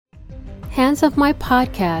Hands Off My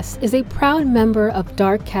Podcast is a proud member of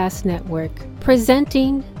Darkcast Network,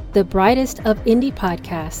 presenting the brightest of indie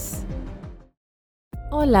podcasts.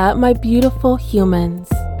 Hola, my beautiful humans.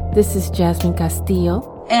 This is Jasmine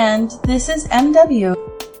Castillo. And this is MW.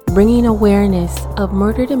 Bringing awareness of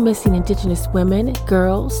murdered and missing Indigenous women,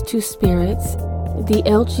 girls, two-spirits, the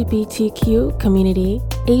LGBTQ community,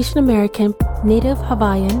 Asian American, Native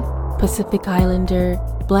Hawaiian, Pacific Islander,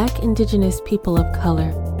 Black Indigenous people of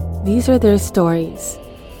color. These are their stories.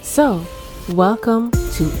 So, welcome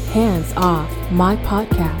to Hands Off My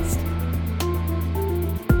Podcast.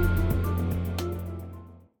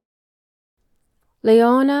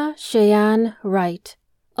 Leonna Cheyenne Wright,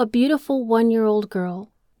 a beautiful 1-year-old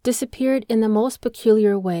girl, disappeared in the most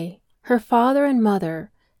peculiar way. Her father and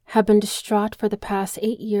mother have been distraught for the past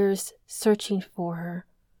 8 years searching for her.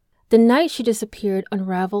 The night she disappeared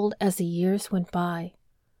unraveled as the years went by.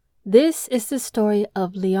 This is the story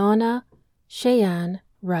of Leonna Cheyenne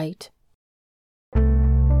Wright.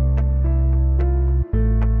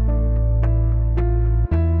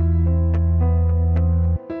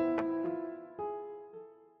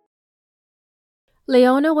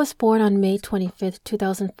 Leonna was born on May 25,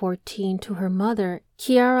 2014 to her mother,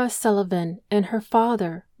 Kiara Sullivan, and her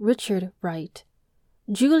father, Richard Wright.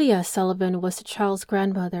 Julia Sullivan was the child's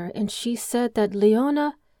grandmother, and she said that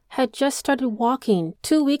Leonna had just started walking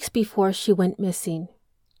 2 weeks before she went missing.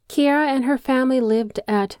 Kiara and her family lived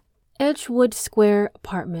at Edgewood Square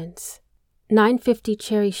Apartments, 950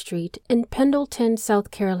 Cherry Street in Pendleton,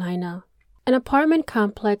 South Carolina, an apartment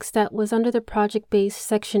complex that was under the project-based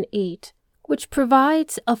Section 8, which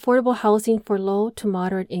provides affordable housing for low to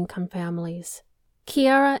moderate income families.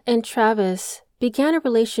 Kiara and Travis began a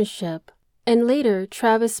relationship, and later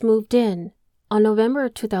Travis moved in on November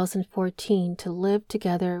 2014 to live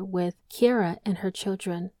together with Kiara and her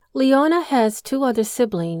children. Leonna has 2 other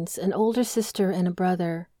siblings, an older sister and a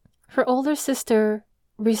brother. Her older sister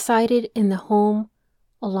resided in the home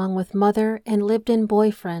along with mother and lived-in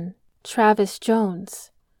boyfriend, Travis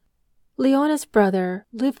Jones. Leonna's brother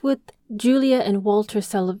lived with Julia and Walter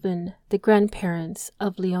Sullivan, the grandparents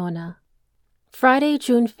of Leonna. Friday,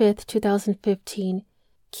 June 5, 2015,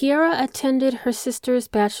 Kiara attended her sister's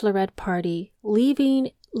bachelorette party,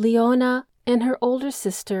 leaving Leonna and her older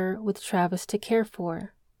sister with Travis to care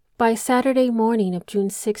for. By Saturday morning of June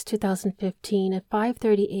 6, 2015 at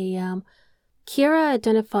 5:30 a.m., Kiara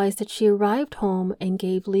identifies that she arrived home and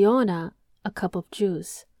gave Leonna a cup of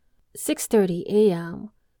juice. 6:30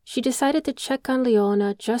 a.m., she decided to check on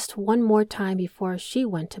Leonna just one more time before she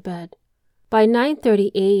went to bed. By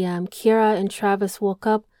 9:30 a.m., Kiara and Travis woke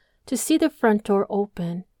up to see the front door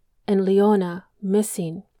open and Leonna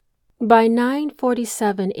missing. By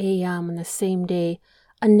 9:47 a.m. on the same day,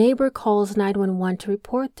 a neighbor calls 911 to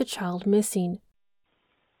report the child missing.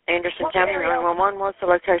 Anderson County 911, what's the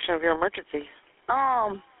location of your emergency?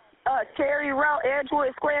 Cherry Road,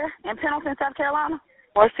 Edgewood Square in Pendleton, South Carolina.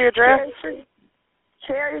 What's the address?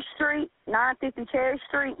 Cherry Street, 950 Cherry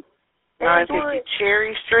Street. 950 Edgewood.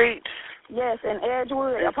 Cherry Street? Yes, in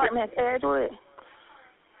Edgewood, apartment Edgewood.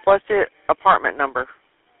 What's the apartment number?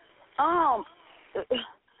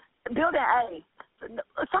 Building A.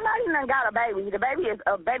 Somebody done got a baby. The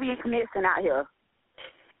baby is missing out here.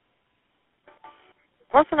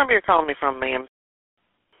 What's the number you're calling me from, ma'am?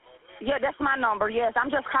 Yeah, that's my number. Yes, I'm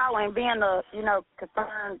just calling, being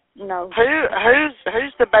concerned.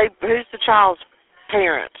 Who's the baby? Who's the child's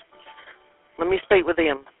parent? Let me speak with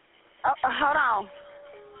them. Hold on.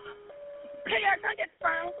 Hey, I got this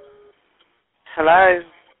phone. Hello.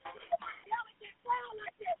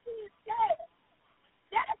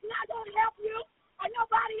 That is not going to help you or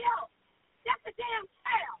nobody else. That's a damn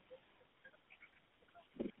fail.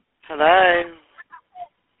 Hello.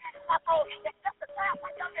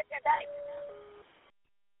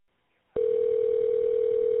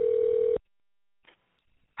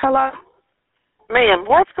 Hello? Ma'am,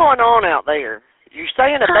 what's going on out there? You're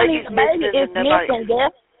saying a baby's missing and nobody... missing,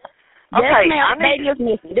 yes. Okay, yes, ma'am, baby is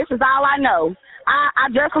missing. This is all I know. I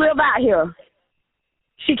just live out here.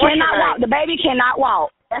 She What's cannot walk. The baby cannot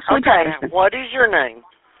walk. That's okay. What is your name?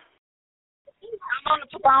 I'm on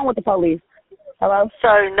the phone with the police. Hello?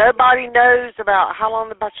 So nobody knows about how long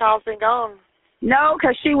the child's been gone? No,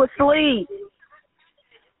 because she was asleep.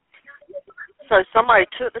 So somebody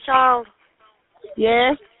took the child?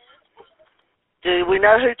 Yes. Do we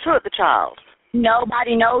know who took the child?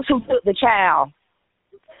 Nobody knows who took the child.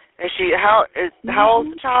 And how old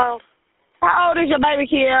is the child? How old is your baby,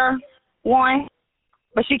 Kiara? 1.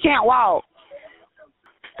 But she can't walk.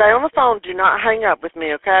 Stay on the phone. Do not hang up with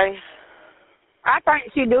me, okay? I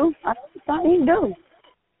think she do. I think he do.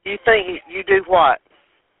 You think you do what?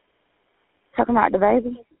 Talking about the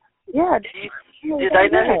baby? Yeah. Did they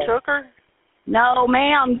know who took her? No,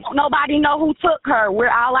 ma'am. Nobody know who took her.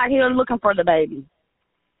 We're all out here looking for the baby.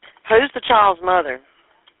 Who's the child's mother?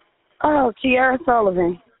 Oh, Kiara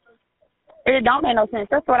Sullivan. It don't make no sense.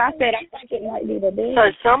 That's what I said. I think it might be the baby.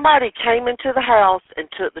 So somebody came into the house and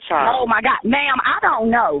took the child. Oh, my God. Ma'am, I don't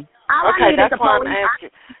know. Okay, that's why I'm asking.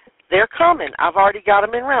 They're coming. I've already got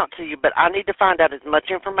them en route to you, but I need to find out as much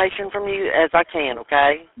information from you as I can,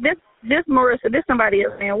 okay? This Marissa, this somebody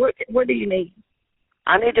else, man. What do you need?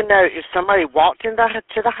 I need to know if somebody walked into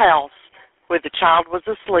the house where the child was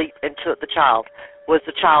asleep and took the child. Was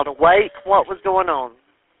the child awake? What was going on?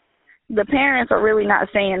 The parents are really not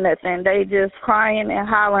saying nothing. They just crying and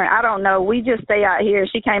hollering. I don't know. We just stay out here.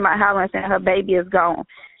 She came out hollering saying her baby is gone.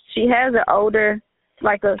 She has an older,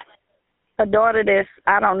 like a daughter that's,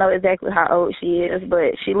 I don't know exactly how old she is,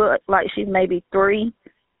 but she looked like she's maybe 3.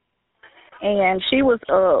 And she was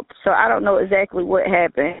up, so I don't know exactly what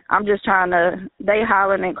happened. I'm just they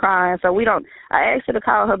hollering and crying, so I asked her to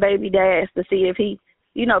call her baby dad to see if he,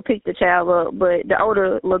 picked the child up, but the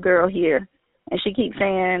older little girl here, and she keeps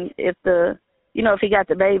saying if he got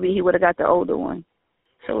the baby, he would have got the older one.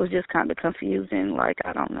 So it was just kind of confusing, like,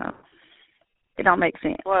 I don't know. It don't make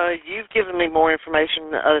sense. Well, you've given me more information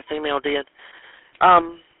than the other female did.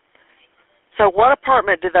 So what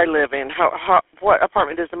apartment do they live in? What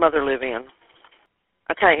apartment does the mother live in?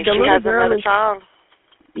 Okay, and she has another child?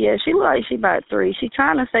 Yeah, she looks like she's about 3. She's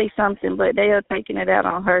trying to say something, but they are taking it out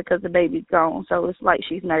on her because the baby's gone, so it's like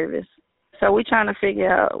she's nervous. So we're trying to figure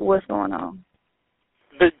out what's going on.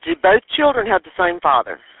 But do both children have the same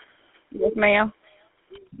father? Yes, ma'am.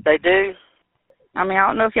 They do? I mean, I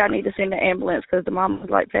don't know if y'all need to send the ambulance because the mom was,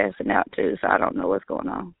 like, passing out, too, so I don't know what's going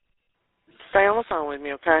on. Stay on the phone with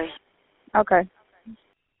me, okay? Okay.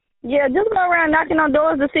 Yeah, just go around knocking on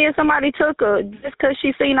doors to see if somebody took her just because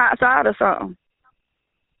she's seen outside or something.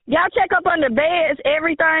 Y'all check up under beds,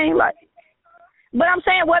 everything. But I'm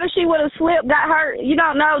saying, what if she would have slipped, got hurt? You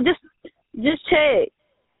don't know. Just check.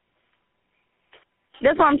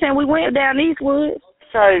 That's what I'm saying. We went down these woods.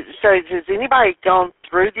 So has anybody gone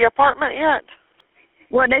through the apartment yet?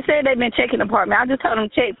 Well, they said they've been checking the apartment. I just told them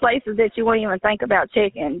check places that you wouldn't even think about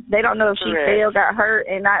checking. They don't know if she fell, got hurt,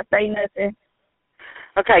 and not say nothing.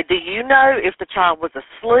 Okay, do you know if the child was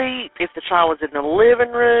asleep, if the child was in the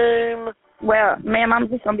living room? Well, ma'am, I'm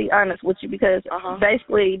just going to be honest with you because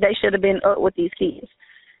basically they should have been up with these kids.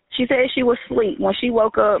 She said she was asleep. When she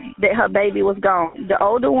woke up, that her baby was gone. The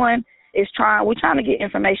older one we're trying to get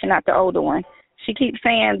information out the older one. She keeps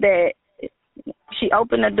saying that she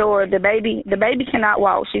opened the door. The baby cannot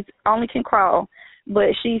walk. She only can crawl. But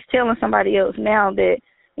she's telling somebody else now that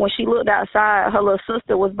when she looked outside, her little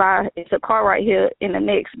sister was by. It's a car right here in the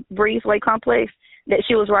next breezeway complex, that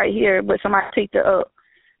she was right here, but somebody picked her up.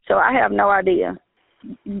 So I have no idea.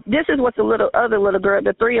 This is what the other little girl,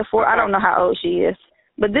 the 3 or 4, I don't know how old she is,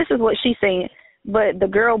 but this is what she's saying. But the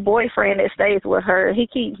girl boyfriend that stays with her, he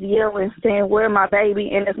keeps yelling, saying, "Where my baby?"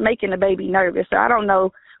 and it's making the baby nervous. So I don't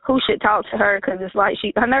know who should talk to her because it's like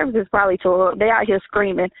her nerves is probably tore up. They out here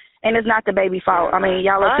screaming, and it's not the baby's fault. I mean,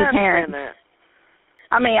 y'all are 2 parents.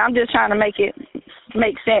 I mean, I'm just trying to make it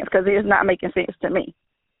make sense because it's not making sense to me.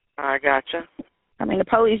 I gotcha. I mean, the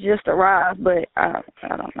police just arrived, but I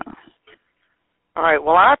don't know. All right.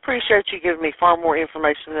 Well, I appreciate you giving me far more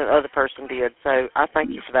information than the other person did, so I thank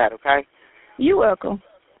you for that, okay? You're welcome.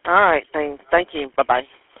 All right. Thank you. Bye-bye.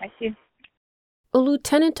 Thank you. A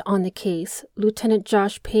lieutenant on the case, Lieutenant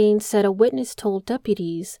Josh Payne, said a witness told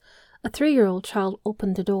deputies a 3-year-old child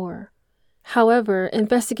opened the door. However,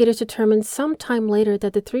 investigators determined sometime later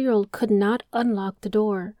that the 3-year-old could not unlock the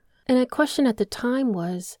door. And a question at the time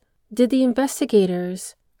was, did the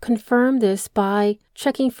investigators confirm this by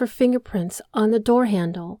checking for fingerprints on the door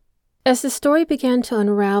handle? As the story began to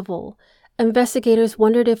unravel, investigators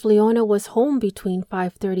wondered if Leonna was home between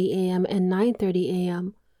 5:30 a.m. and 9:30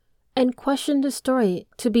 a.m. and questioned the story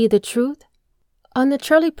to be the truth. On the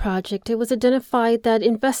Charlie Project, it was identified that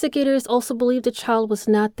investigators also believed the child was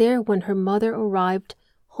not there when her mother arrived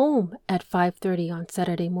home at 5:30 on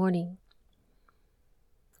Saturday morning.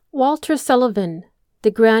 Walter Sullivan,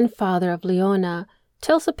 the grandfather of Leonna,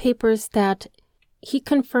 tells the papers that he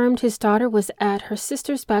confirmed his daughter was at her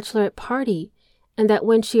sister's bachelorette party and that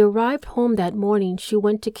when she arrived home that morning, she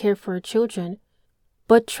went to care for her children.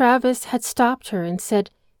 But Travis had stopped her and said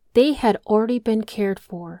they had already been cared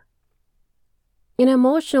for. In an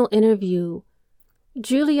emotional interview,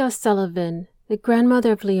 Julia Sullivan, the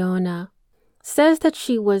grandmother of Leonna, says that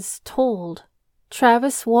she was told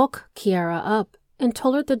Travis woke Kiara up and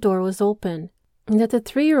told her the door was open, and that the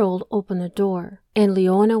 3-year-old opened the door, and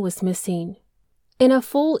Leonna was missing. In a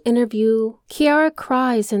full interview, Kiara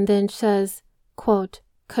cries and then says, quote,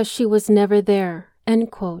 "'cause she was never there,"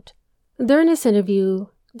 end quote. During this interview,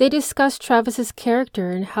 they discussed Travis's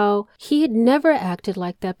character and how he had never acted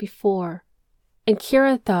like that before, and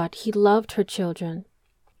Kiara thought he loved her children.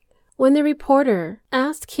 When the reporter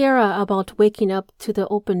asked Kiara about waking up to the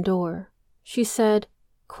open door, she said,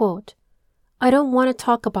 quote, "I don't want to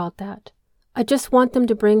talk about that. I just want them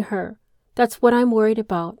to bring her. That's what I'm worried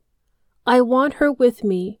about. I want her with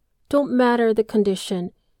me. Don't matter the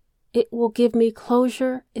condition. It will give me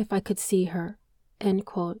closure if I could see her," end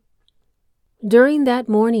quote. During that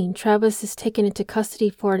morning, Travis is taken into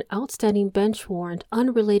custody for an outstanding bench warrant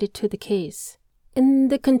unrelated to the case. In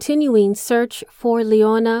the continuing search for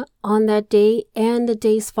Leonna on that day and the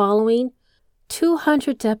days following,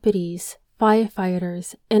 200 deputies,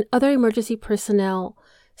 firefighters, and other emergency personnel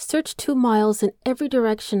searched 2 miles in every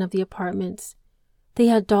direction of the apartments. They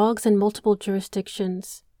had dogs in multiple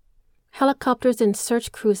jurisdictions. Helicopters and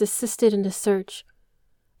search crews assisted in the search.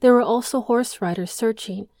 There were also horse riders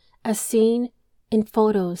searching, as seen in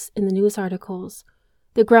photos in the news articles.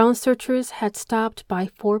 The ground searchers had stopped by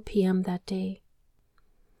 4 p.m. that day.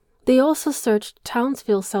 They also searched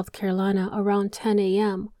Townsville, South Carolina around 10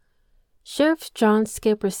 a.m. Sheriff John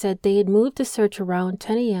Skipper said they had moved the search around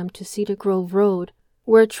 10 a.m. to Cedar Grove Road,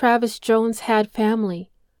 where Travis Jones had family.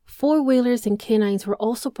 4-wheelers and canines were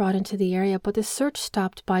also brought into the area, but the search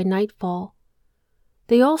stopped by nightfall.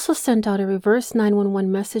 They also sent out a reverse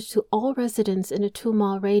 911 message to all residents in a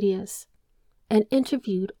 2-mile radius and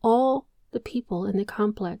interviewed all the people in the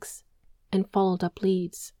complex and followed up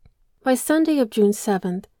leads. By Sunday of June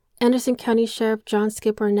 7th, Anderson County Sheriff John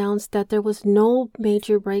Skipper announced that there was no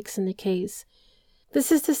major breaks in the case.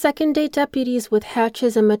 This is the second day deputies with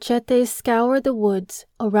hatchets and machetes scoured the woods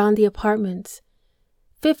around the apartments.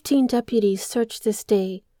 15 deputies searched this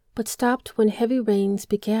day, but stopped when heavy rains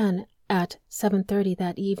began at 7:30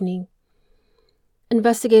 that evening.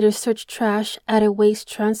 Investigators searched trash at a waste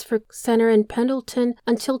transfer center in Pendleton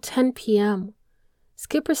until 10 p.m.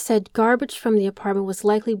 Skipper said garbage from the apartment was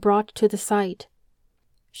likely brought to the site.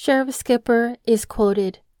 Sheriff Skipper is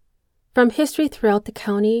quoted, "From history throughout the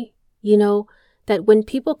county, you know that when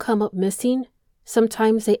people come up missing,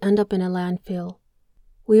 sometimes they end up in a landfill.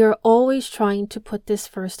 We are always trying to put this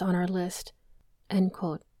first on our list," end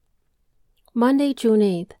quote. Monday, June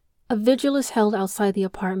 8th, a vigil is held outside the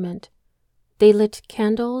apartment. They lit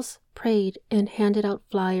candles, prayed, and handed out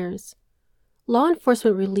flyers. Law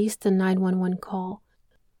enforcement released the 911 call.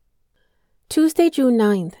 Tuesday, June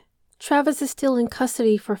 9th, Travis is still in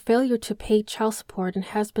custody for failure to pay child support and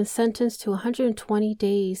has been sentenced to 120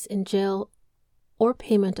 days in jail or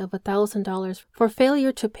payment of $1,000 for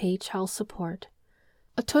failure to pay child support.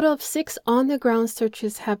 A total of 6 on-the-ground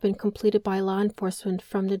searches have been completed by law enforcement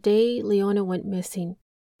from the day Leonna went missing.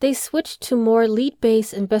 They switched to more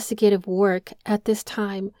lead-based investigative work at this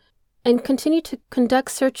time and continue to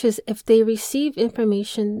conduct searches if they receive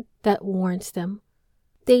information that warrants them.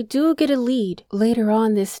 They do get a lead later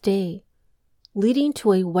on this day, leading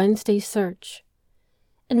to a Wednesday search.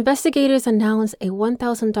 Investigators announced a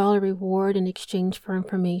 $1,000 reward in exchange for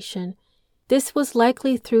information. This was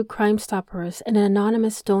likely through Crime Stoppers and an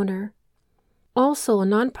anonymous donor. Also, a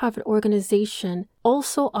nonprofit organization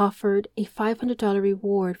also offered a $500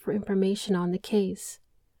 reward for information on the case.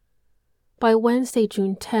 By Wednesday,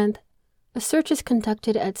 June 10th, a search is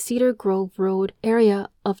conducted at Cedar Grove Road area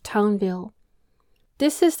of Townsville.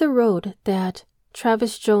 This is the road that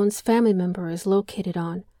Travis Jones' family member is located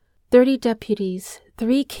on. 30 deputies,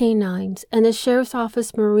 3 canines, and the Sheriff's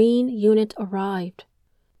Office Marine Unit arrived.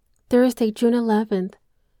 Thursday, June 11th,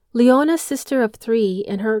 Leonna's sister of 3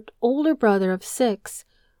 and her older brother of 6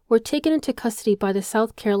 were taken into custody by the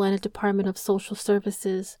South Carolina Department of Social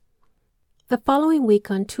Services. The following week,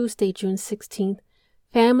 on Tuesday, June 16th,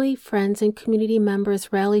 family, friends, and community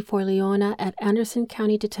members rallied for Leonna at Anderson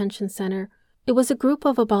County Detention Center. It was a group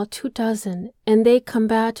of about 24, and they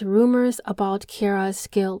combat rumors about Kiara's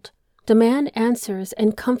guilt, demand answers,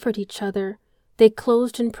 and comfort each other. They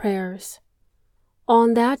closed in prayers.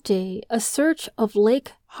 On that day, a search of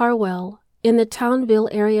Lake Harwell in the Townville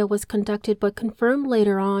area was conducted but confirmed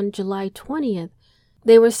later on July 20th.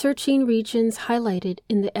 They were searching regions highlighted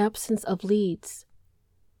in the absence of leads.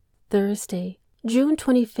 Thursday, June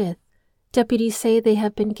 25th, deputies say they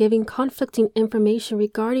have been giving conflicting information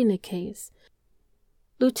regarding the case.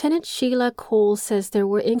 Lieutenant Sheila Cole says there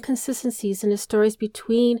were inconsistencies in the stories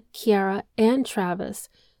between Kiara and Travis,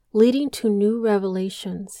 leading to new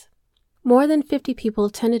revelations. More than 50 people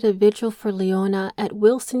attended a vigil for Leonna at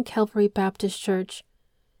Wilson Calvary Baptist Church.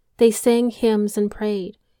 They sang hymns and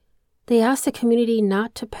prayed. They asked the community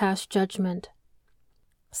not to pass judgment.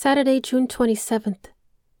 Saturday, June 27th,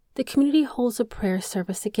 the community holds a prayer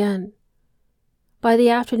service again. By the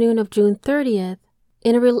afternoon of June 30th,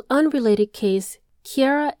 in an unrelated case,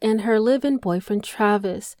 Kiara and her live-in boyfriend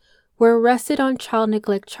Travis were arrested on child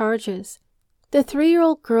neglect charges. The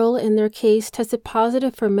 3-year-old girl in their case tested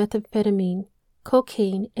positive for methamphetamine,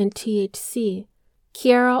 cocaine, and THC.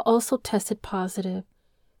 Kiara also tested positive.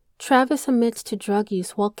 Travis admits to drug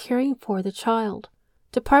use while caring for the child.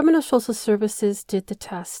 Department of Social Services did the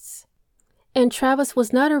tests. And Travis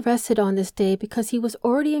was not arrested on this day because he was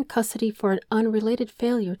already in custody for an unrelated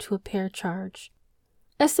failure to appear charge.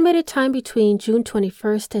 Estimated time between June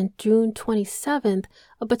 21st and June 27th,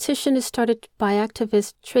 a petition is started by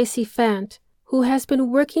activist Tracy Fant, who has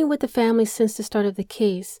been working with the family since the start of the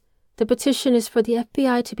case. The petition is for the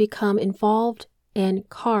FBI to become involved in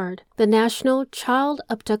CARD, the National Child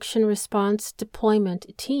Abduction Response Deployment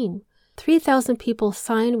Team. 3,000 people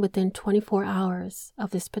signed within 24 hours of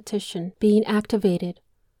this petition being activated.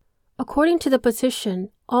 According to the petition,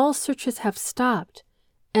 all searches have stopped,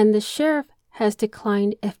 and the sheriff has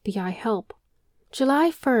declined FBI help.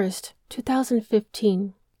 July 1st,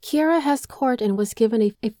 2015, Kiara has court and was given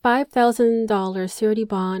a $5,000 surety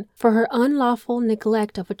bond for her unlawful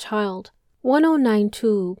neglect of a child,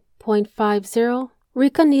 1092.50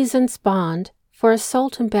 reconnaissance bond for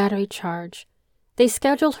assault and battery charge. They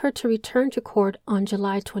scheduled her to return to court on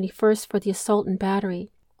July 21st for the assault and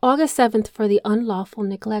battery, August 7th for the unlawful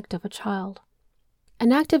neglect of a child.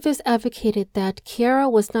 An activist advocated that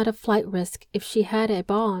Kiara was not a flight risk if she had a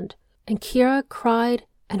bond, and Kiara cried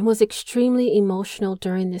and was extremely emotional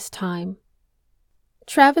during this time.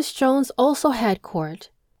 Travis Jones also had court,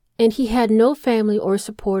 and he had no family or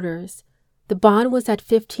supporters. The bond was at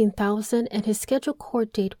 $15,000 and his scheduled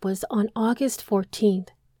court date was on August 14th.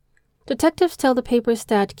 Detectives tell the papers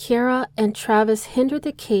that Kiara and Travis hindered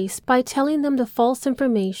the case by telling them the false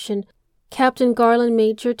information. Captain Garland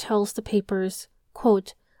Major tells the papers,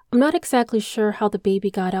 quote, "I'm not exactly sure how the baby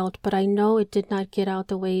got out, but I know it did not get out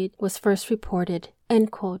the way it was first reported," end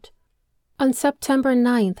quote. On September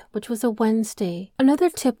 9th, which was a Wednesday, another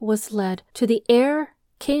tip was led to the air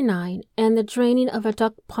canine and the draining of a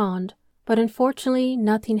duck pond, but unfortunately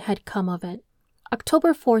nothing had come of it.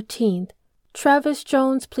 October 14th, Travis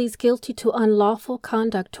Jones pleads guilty to unlawful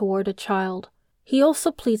conduct toward a child. He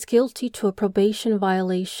also pleads guilty to a probation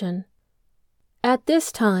violation. At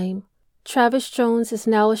this time, Travis Jones is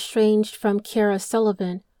now estranged from Kiara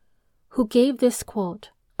Sullivan, who gave this quote,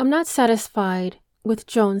 "I'm not satisfied with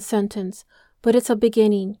Jones' sentence, but it's a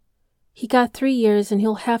beginning. He got 3 years and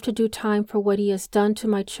he'll have to do time for what he has done to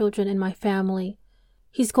my children and my family.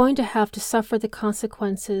 He's going to have to suffer the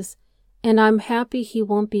consequences, and I'm happy he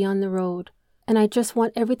won't be on the road, and I just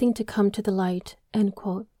want everything to come to the light," end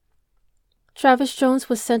quote. Travis Jones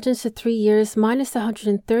was sentenced to 3 years minus the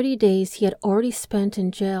 130 days he had already spent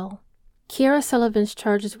in jail. Kiara Sullivan's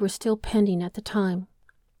charges were still pending at the time.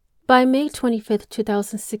 By May 25,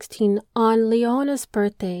 2016, on Leonna's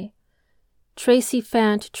birthday, Tracy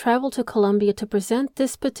Fant traveled to Colombia to present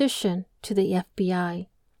this petition to the FBI.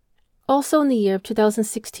 Also in the year of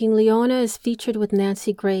 2016, Leonna is featured with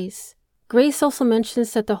Nancy Grace. Grace also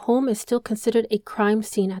mentions that the home is still considered a crime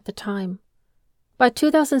scene at the time. By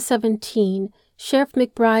 2017, Sheriff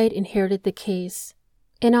McBride inherited the case.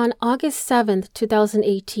 And on August 7,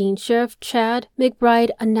 2018, Sheriff Chad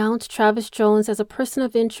McBride announced Travis Jones as a person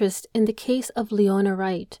of interest in the case of Leonna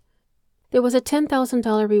Wright. There was a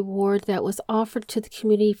 $10,000 reward that was offered to the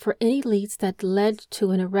community for any leads that led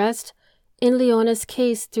to an arrest in Leonna's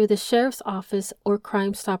case through the sheriff's office or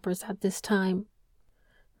Crime Stoppers at this time.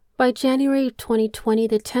 By January 2020,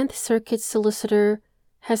 the 10th Circuit Solicitor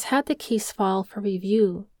has had the case filed for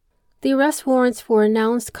review. The arrest warrants were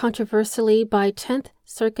announced controversially by 10th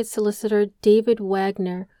Circuit Solicitor David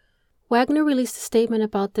Wagner. Wagner released a statement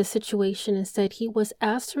about the situation and said he was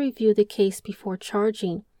asked to review the case before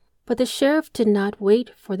charging, but the sheriff did not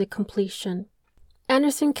wait for the completion.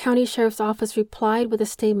 Anderson County Sheriff's Office replied with a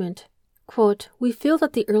statement, quote, "We feel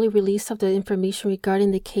that the early release of the information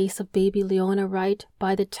regarding the case of baby Leonna Wright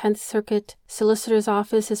by the 10th Circuit Solicitor's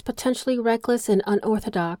Office is potentially reckless and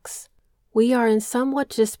unorthodox. We are in somewhat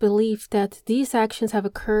disbelief that these actions have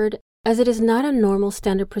occurred as it is not a normal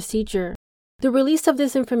standard procedure. The release of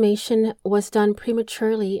this information was done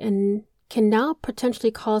prematurely and can now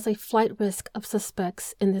potentially cause a flight risk of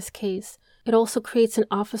suspects in this case. It also creates an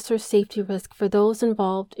officer safety risk for those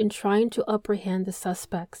involved in trying to apprehend the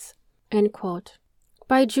suspects." End quote.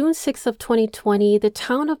 By June 6 of 2020, the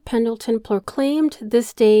town of Pendleton proclaimed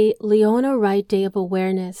this day Leonna Wright Day of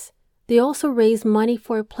Awareness. They also raised money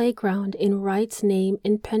for a playground in Wright's name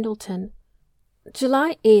in Pendleton.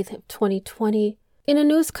 July 8, 2020, In a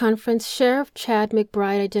news conference, Sheriff Chad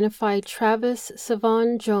McBride identified Travis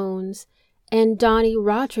Savon Jones and Donnie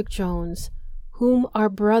Roderick Jones, whom are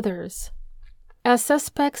brothers, as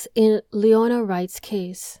suspects in Leonna Wright's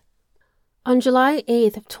case. On July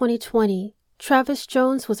 8, 2020, Travis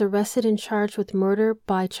Jones was arrested and charged with murder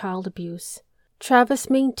by child abuse. Travis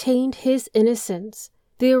maintained his innocence.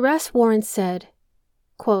 The arrest warrant said,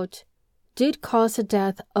 quote, did cause the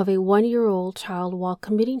death of a 1-year-old child while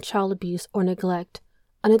committing child abuse or neglect,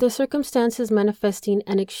 under the circumstances manifesting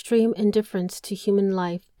an extreme indifference to human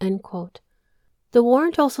life, end quote. The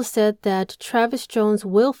warrant also said that Travis Jones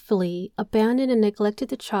willfully abandoned and neglected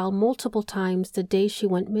the child multiple times the day she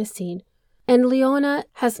went missing, and Leonna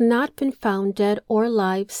has not been found dead or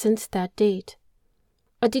alive since that date.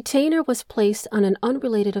 A detainer was placed on an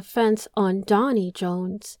unrelated offense on Donnie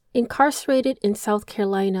Jones, incarcerated in South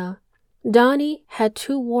Carolina. Donnie had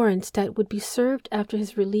 2 warrants that would be served after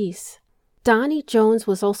his release. Donnie Jones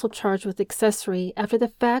was also charged with accessory after the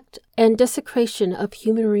fact and desecration of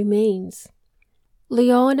human remains.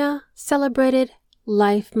 Leonna celebrated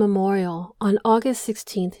Life Memorial on August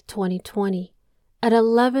 16, 2020, at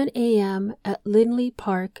 11 a.m. at Lindley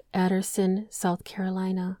Park, Anderson, South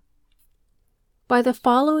Carolina. By the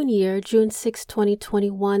following year, June 6,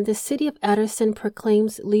 2021, the city of Anderson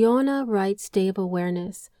proclaims Leonna Wright's Day of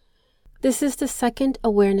Awareness. This is the second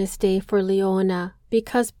Awareness Day for Leonna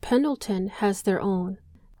because Pendleton has their own.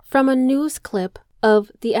 From a news clip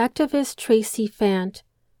of the activist Tracy Fant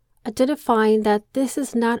identifying that this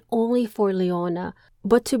is not only for Leonna,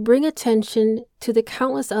 but to bring attention to the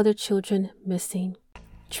countless other children missing.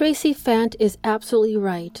 Tracy Fant is absolutely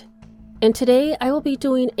right, and today I will be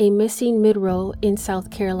doing a missing mid-row in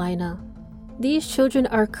South Carolina. These children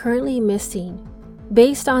are currently missing,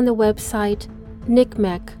 based on the website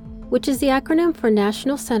NCMEC, which is the acronym for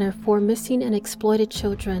National Center for Missing and Exploited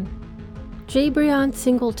Children. Jabrion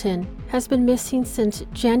Singleton has been missing since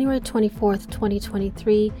January 24,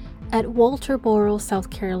 2023 at Walterboro, South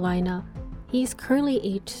Carolina. He is currently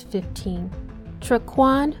age 15.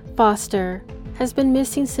 Traquan Foster has been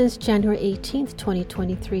missing since January 18,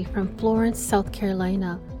 2023 from Florence, South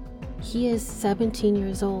Carolina. He is 17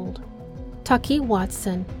 years old. Taki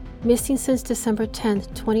Watson, missing since December 10,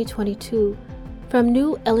 2022 from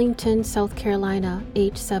New Ellington, South Carolina,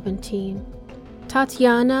 age 17.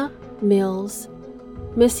 Tatiana Mills,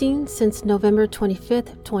 missing since November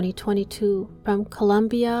 25, 2022 from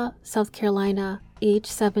Columbia, South Carolina, age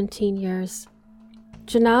 17 years.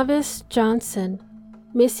 Janavis Johnson,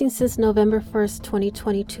 missing since November 1,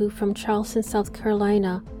 2022 from Charleston, South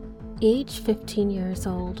Carolina, age 15 years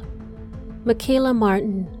old. Michaela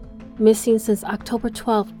Martin, missing since October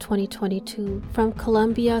 12, 2022 from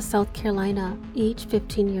Columbia, South Carolina, age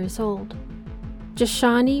 15 years old.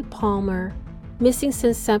 Jashani Palmer, missing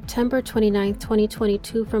since September 29,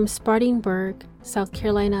 2022 from Spartanburg, South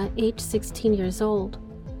Carolina, age 16 years old.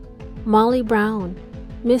 Molly Brown,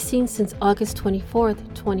 missing since August 24,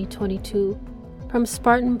 2022 from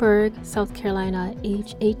Spartanburg, South Carolina,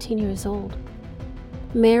 age 18 years old.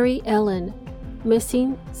 Mary Ellen,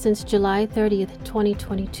 missing since July 30,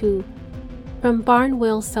 2022 from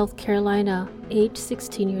Barnwell, South Carolina, age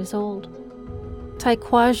 16 years old.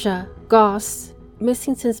 Taikwaja Goss,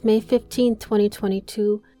 missing since May 15,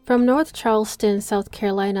 2022 from North Charleston, South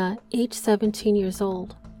Carolina, age 17 years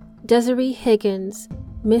old. Desiree Higgins,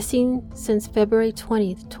 missing since February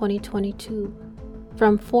 20, 2022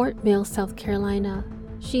 from Fort Mill, South Carolina.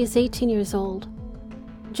 She is 18 years old.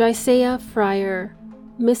 Jisaiah Fryer,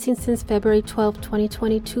 missing since February 12,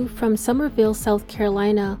 2022 from Summerville, South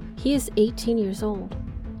Carolina. He is 18 years old.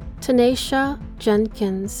 Tanisha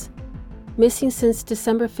Jenkins, missing since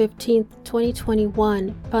December 15,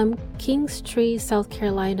 2021 from Kingstree, South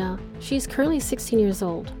Carolina. She is currently 16 years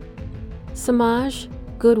old. Samaj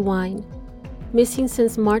Goodwine, missing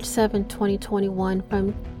since March 7, 2021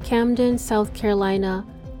 from Camden, South Carolina.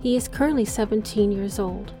 He is currently 17 years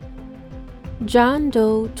old. John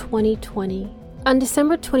Doe 2020. On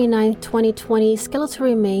December 29, 2020, skeletal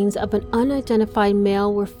remains of an unidentified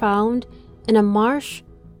male were found in a marsh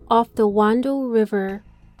off the Wando River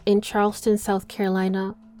in Charleston, South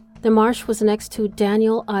Carolina. The marsh was next to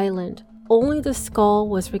Daniel Island. Only the skull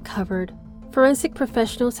was recovered. Forensic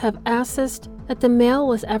professionals have assessed that the male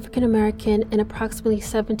was African American and approximately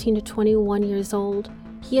 17 to 21 years old.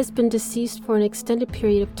 He has been deceased for an extended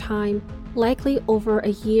period of time, likely over a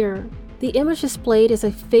year. The image displayed is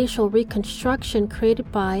a facial reconstruction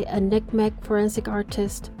created by a NCMEC forensic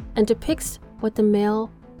artist and depicts what the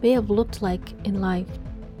male may have looked like in life.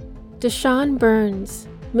 Deshaun Burns,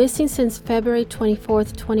 missing since February 24,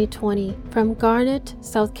 2020 from Garnett,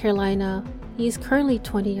 South Carolina. He is currently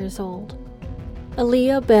 20 years old.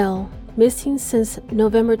 Aaliyah Bell, missing since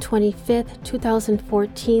November 25,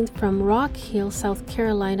 2014 from Rock Hill, South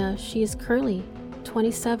Carolina. She is currently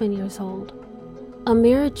 27 years old.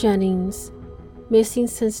 Amira Jennings, missing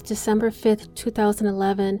since December 5,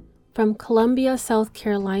 2011 from Columbia, South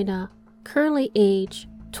Carolina, currently age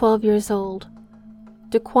 12 years old.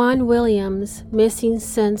 Daquan Williams, missing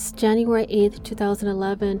since January 8,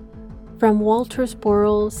 2011 from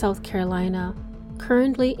Waltersboro, South Carolina,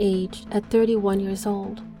 currently aged at 31 years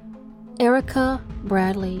old. Erica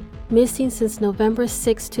Bradley, missing since November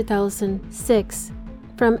 6, 2006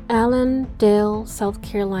 from Allendale, South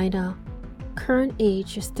Carolina, current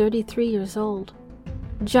age is 33 years old.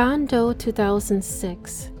 John Doe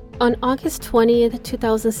 2006. On August 20th,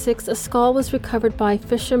 2006, a skull was recovered by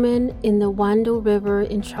fishermen in the Wando River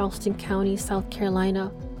in Charleston County, South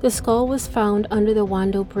Carolina. The skull was found under the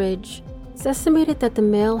Wando Bridge. It's estimated that the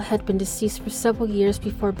male had been deceased for several years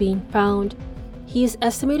before being found. He is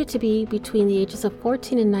estimated to be between the ages of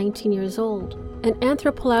 14 and 19 years old. An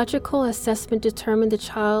anthropological assessment determined the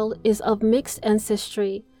child is of mixed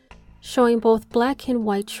ancestry, showing both black and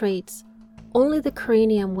white traits. Only the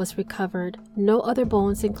cranium was recovered. No other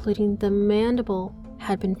bones, including the mandible,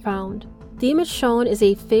 had been found. The image shown is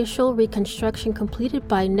a facial reconstruction completed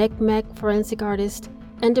by NCMEC forensic artist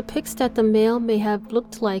and depicts that the male may have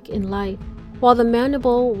looked like in life. While the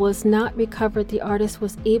mandible was not recovered, the artist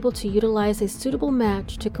was able to utilize a suitable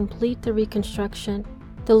match to complete the reconstruction.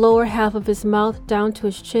 The lower half of his mouth down to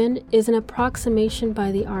his chin is an approximation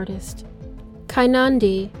by the artist.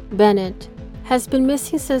 Kainandi Bennett has been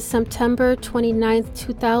missing since September 29,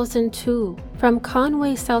 2002 from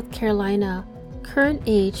Conway, South Carolina, current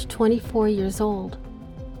age 24 years old.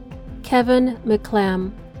 Kevin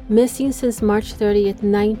McClam, missing since March 30th,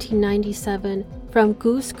 1997 from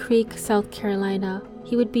Goose Creek, South Carolina.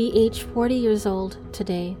 He would be age 40 years old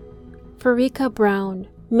today. Farika Brown,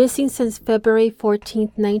 missing since February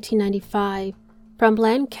 14, 1995 from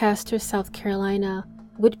Lancaster, South Carolina,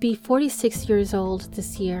 would be 46 years old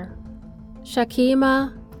this year.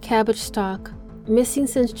 Shakima Cabbage Stalk, missing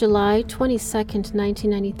since July 22,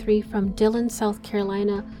 1993 from Dillon, South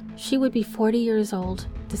Carolina. She would be 40 years old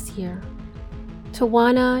this year.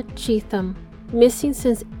 Tawana Cheatham, missing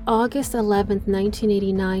since August 11,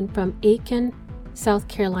 1989 from Aiken, South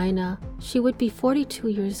Carolina. She would be 42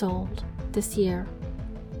 years old this year.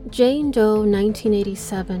 Jane Doe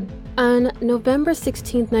 1987. On November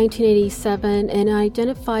 16, 1987, an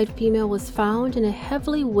unidentified female was found in a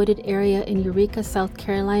heavily wooded area in Eureka, South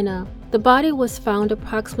Carolina. The body was found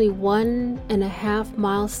approximately 1.5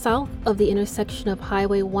 miles south of the intersection of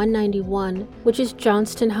Highway 191, which is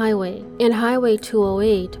Johnston Highway, and Highway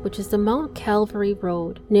 208, which is the Mount Calvary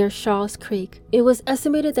Road, near Shaw's Creek. It was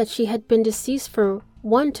estimated that she had been deceased for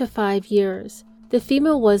 1 to 5 years. The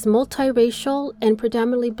female was multiracial and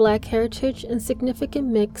predominantly black heritage and significant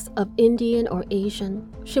mix of Indian or Asian.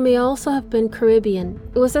 She may also have been Caribbean.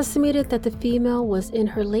 It was estimated that the female was in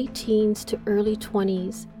her late teens to early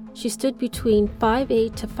 20s. She stood between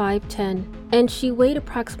 5'8" to 5'10", and she weighed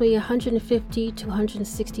approximately 150 to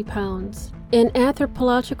 160 pounds. An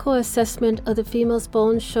anthropological assessment of the female's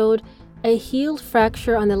bones showed a healed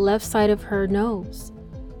fracture on the left side of her nose.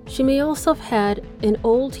 She may also have had an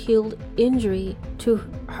old healed injury to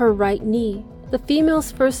her right knee. The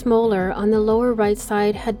female's first molar on the lower right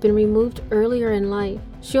side had been removed earlier in life.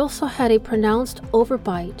 She also had a pronounced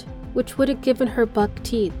overbite, which would have given her buck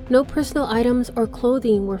teeth. No personal items or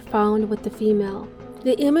clothing were found with the female.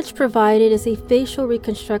 The image provided is a facial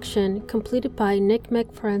reconstruction completed by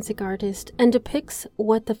NCMEC forensic artist and depicts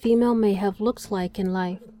what the female may have looked like in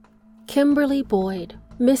life. Kimberly Boyd,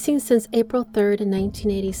 missing since April 3rd,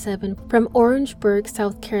 1987 from Orangeburg,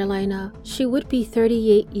 South Carolina. She would be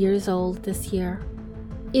 38 years old this year.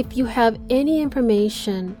 If you have any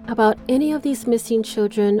information about any of these missing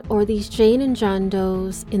children or these Jane and John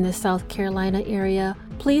Does in the South Carolina area,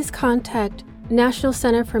 please contact National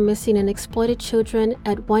Center for Missing and Exploited Children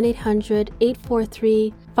at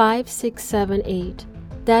 1-800-843-5678.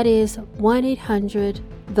 That is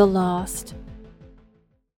 1-800-THE-LOST.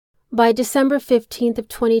 By December 15th of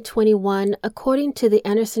 2021, according to the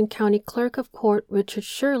Anderson County Clerk of Court Richard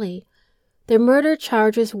Shirley, their murder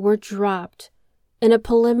charges were dropped in a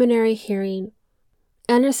preliminary hearing.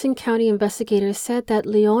 Anderson County investigators said that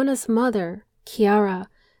Leonna's mother, Kiara,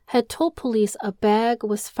 had told police a bag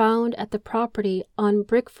was found at the property on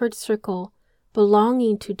Brickford Circle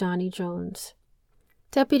belonging to Donnie Jones.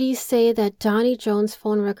 Deputies say that Donnie Jones'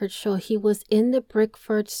 phone records show he was in the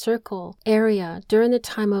Brickford Circle area during the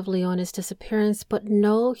time of Leonna's disappearance, but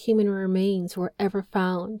no human remains were ever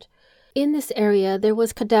found. In this area, there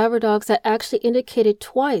was cadaver dogs that actually indicated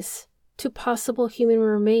twice to possible human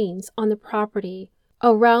remains on the property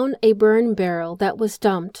around a burn barrel that was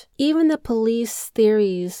dumped. Even the police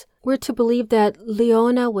theories were to believe that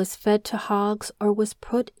Leonna was fed to hogs or was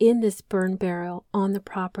put in this burn barrel on the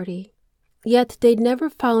property. Yet they'd never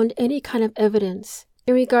found any kind of evidence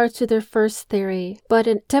in regards to their first theory, but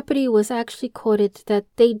a deputy was actually quoted that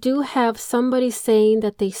they do have somebody saying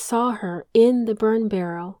that they saw her in the burn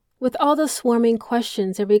barrel. With all the swarming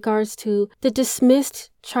questions in regards to the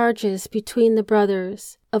dismissed charges between the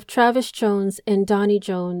brothers of Travis Jones and Donnie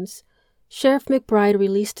Jones, Sheriff McBride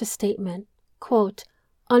released a statement, quote,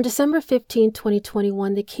 "On December 15,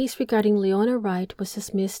 2021, the case regarding Leonna Wright was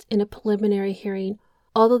dismissed in a preliminary hearing,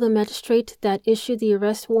 although the magistrate that issued the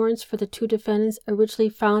arrest warrants for the two defendants originally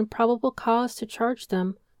found probable cause to charge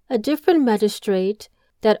them. A different magistrate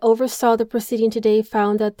that oversaw the proceeding today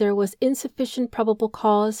found that there was insufficient probable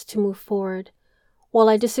cause to move forward. While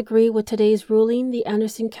I disagree with today's ruling, the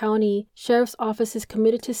Anderson County Sheriff's Office is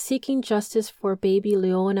committed to seeking justice for baby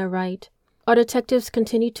Leonna Wright. Our detectives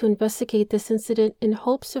continue to investigate this incident in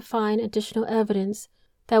hopes to find additional evidence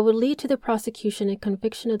that would lead to the prosecution and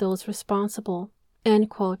conviction of those responsible."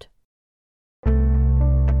 End quote.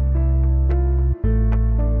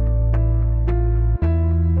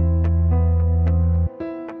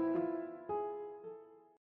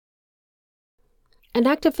 An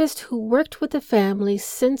activist who worked with the family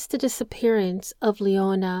since the disappearance of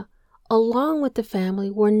Leonna, along with the family,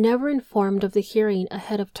 were never informed of the hearing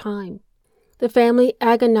ahead of time. The family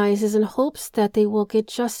agonizes and hopes that they will get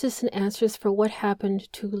justice and answers for what happened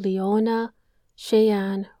to Leonna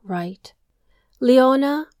Cheyenne Wright.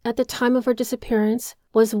 Leonna, at the time of her disappearance,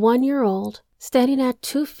 was 1 year old, standing at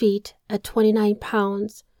 2 feet at 29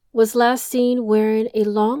 pounds, was last seen wearing a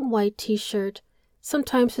long white t-shirt,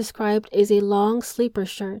 sometimes described as a long sleeper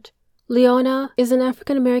shirt. Leonna is an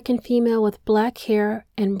African-American female with black hair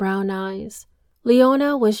and brown eyes.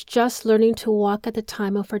 Leonna was just learning to walk at the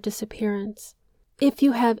time of her disappearance. If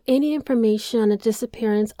you have any information on the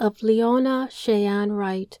disappearance of Leonna Cheyenne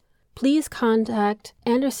Wright, please contact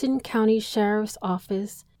Anderson County Sheriff's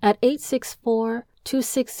Office at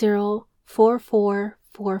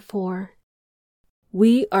 864-260-4444.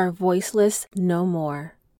 We are voiceless no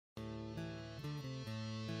more.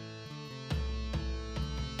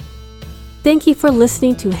 Thank you for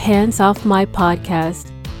listening to Hands Off My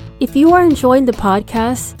Podcast. If you are enjoying the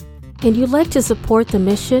podcast and you'd like to support the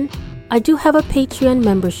mission, I do have a Patreon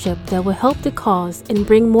membership that will help the cause and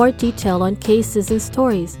bring more detail on cases and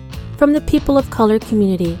stories from the people of color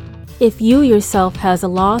community. If you yourself has a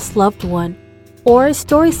lost loved one or a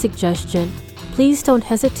story suggestion, please don't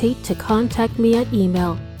hesitate to contact me at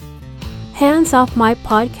email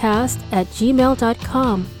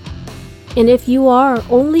handsoffmypodcast@gmail.com. And if you are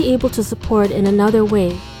only able to support in another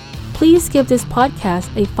way, please give this podcast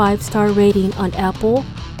a 5-star rating on Apple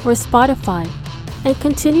or Spotify and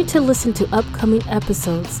continue to listen to upcoming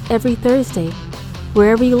episodes every Thursday,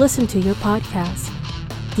 wherever you listen to your podcast.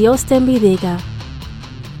 Dios te bendiga.